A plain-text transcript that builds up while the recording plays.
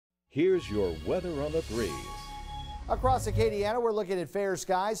Here's your weather on the 3s. Across Acadiana, we're looking at fair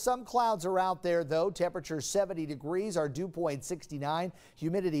skies. Some clouds are out there, though. Temperature 70 degrees, our dew point 69,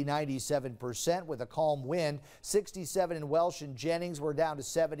 humidity 97% with a calm wind. 67 in Welsh and Jennings. We're down to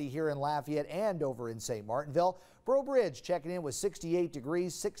 70 here in Lafayette and over in St. Martinville. Breaux Bridge checking in with 68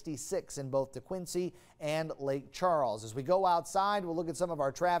 degrees, 66 in both DeQuincy and Lake Charles. As we go outside, we'll look at some of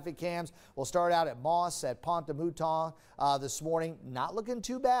our traffic cams. We'll start out at Moss at Pont de Mouton this morning. Not looking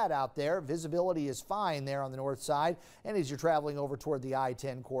too bad out there. Visibility is fine there on the north side. And as you're traveling over toward the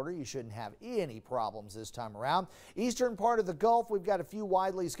I-10 corridor, you shouldn't have any problems this time around. Eastern part of the Gulf, we've got a few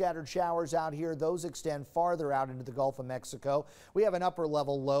widely scattered showers out here. Those extend farther out into the Gulf of Mexico. We have an upper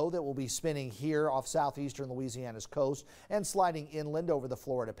level low that will be spinning here off southeastern Louisiana's coast and sliding inland over the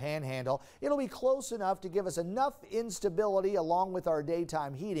Florida Panhandle. It'll be close enough to give us enough instability along with our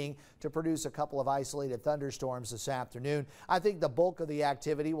daytime heating to produce a couple of isolated thunderstorms this afternoon. I think the bulk of the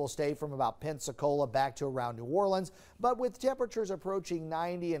activity will stay from about Pensacola back to around New Orleans, but with temperatures approaching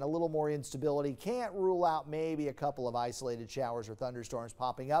 90 and a little more instability, can't rule out maybe a couple of isolated showers or thunderstorms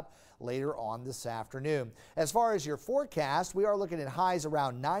popping up later on this afternoon. As far as your forecast, we are looking at highs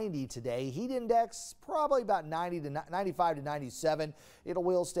around 90 today. Heat index probably about 95 to 97. It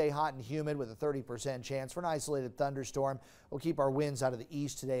will stay hot and humid with a 30% chance for an isolated thunderstorm. We'll keep our winds out of the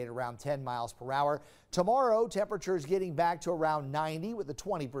east today at around 10 miles per hour. Tomorrow, temperatures getting back to around 90 with a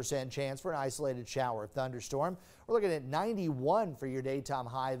 20% chance for an isolated shower or thunderstorm. We're looking at 91 for your daytime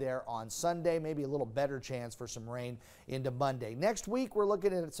high there on Sunday, maybe a little better chance for some rain into Monday. Next week, we're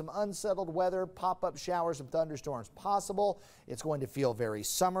looking at some unsettled weather, pop-up showers and thunderstorms possible. It's going to feel very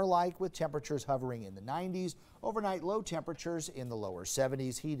summer-like with temperatures hovering in the 90s. Overnight low temperatures in the lower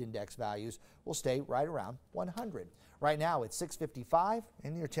 70s. Heat index values will stay right around 100. Right now it's 6:55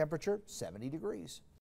 and your temperature 70 degrees.